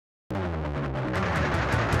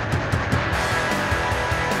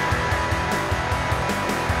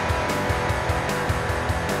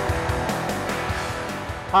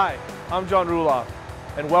Hi, I'm John Ruloff,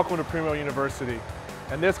 and welcome to Primo University.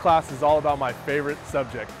 And this class is all about my favorite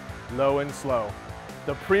subject, low and slow.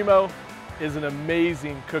 The Primo is an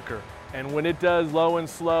amazing cooker, and when it does low and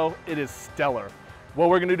slow, it is stellar. What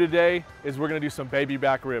we're gonna do today is we're gonna do some baby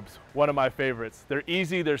back ribs, one of my favorites. They're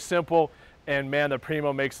easy, they're simple, and man, the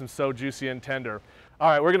Primo makes them so juicy and tender. All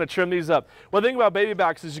right, we're gonna trim these up. Well, the thing about baby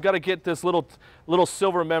backs is you gotta get this little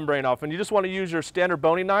silver membrane off, and you just wanna use your standard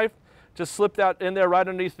boning knife. Just slip that in there right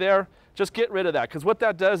underneath there. Just get rid of that, because what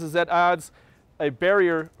that does is that adds a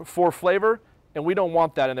barrier for flavor, and we don't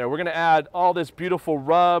want that in there. We're gonna add all this beautiful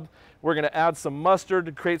rub. We're gonna add some mustard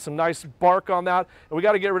to create some nice bark on that. And we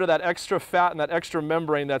gotta get rid of that extra fat and that extra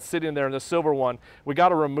membrane that's sitting there in the silver one. We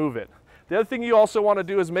gotta remove it. The other thing you also wanna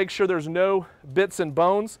do is make sure there's no bits and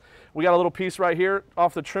bones. We got a little piece right here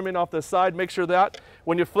off the trimming off the side. Make sure that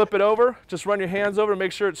when you flip it over, just run your hands over,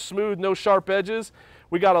 make sure it's smooth, no sharp edges.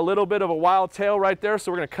 We got a little bit of a wild tail right there,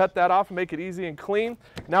 so we're gonna cut that off and make it easy and clean.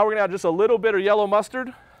 Now we're gonna add just a little bit of yellow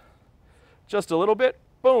mustard. Just a little bit,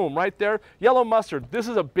 boom, right there. Yellow mustard, this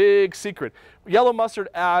is a big secret. Yellow mustard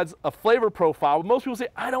adds a flavor profile. Most people say,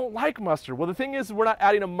 I don't like mustard. Well, the thing is, we're not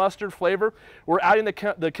adding a mustard flavor. We're adding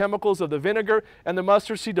the chemicals of the vinegar and the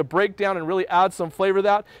mustard seed to break down and really add some flavor to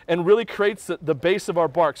that and really creates the base of our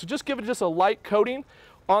bark. So just give it just a light coating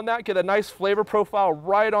on that, get a nice flavor profile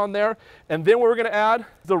right on there. And then what we're gonna add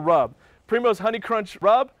is the rub. Primo's Honey Crunch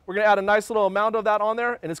rub. We're gonna add a nice little amount of that on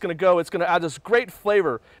there, and it's gonna add this great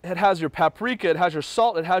flavor. It has your paprika, it has your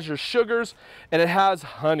salt, it has your sugars, and it has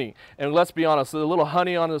honey. And let's be honest, a little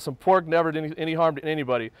honey on some pork never did any harm to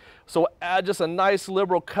anybody. So add just a nice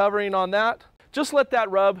liberal covering on that. Just let that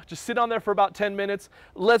rub, just sit on there for about 10 minutes.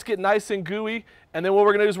 Let's get nice and gooey, and then what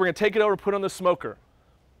we're gonna do is we're gonna take it over and put it on the smoker.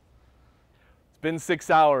 It's been 6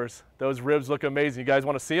 hours. Those ribs look amazing. You guys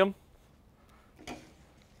wanna see them?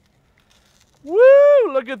 Woo,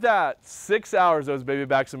 look at that. 6 hours those baby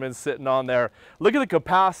backs have been sitting on there. Look at the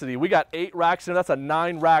capacity. We got 8 racks in there. That's a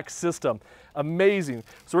 9-rack system. Amazing.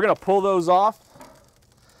 So we're gonna pull those off.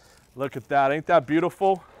 Look at that, ain't that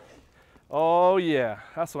beautiful? Oh yeah,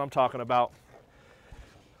 that's what I'm talking about.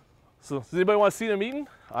 So does anybody want to see them eating?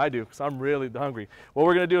 I do, because I'm really hungry. What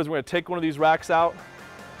we're gonna do is we're gonna take one of these racks out.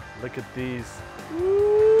 Look at these.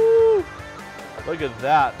 Woo! Look at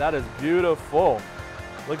that, that is beautiful.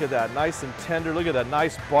 Look at that, nice and tender. Look at that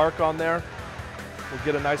nice bark on there. We'll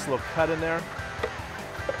get a nice little cut in there.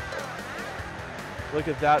 Look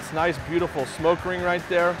at that, it's nice, beautiful smoke ring right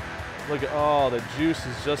there. Look at, oh, the juice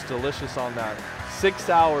is just delicious on that. 6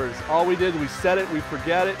 hours, all we did, we set it, we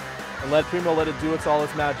forget it, and let Primo let it do all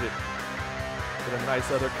its magic. Get a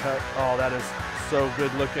nice other cut. Oh, that is so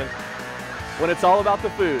good looking. When it's all about the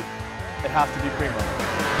food, it has to be Primo.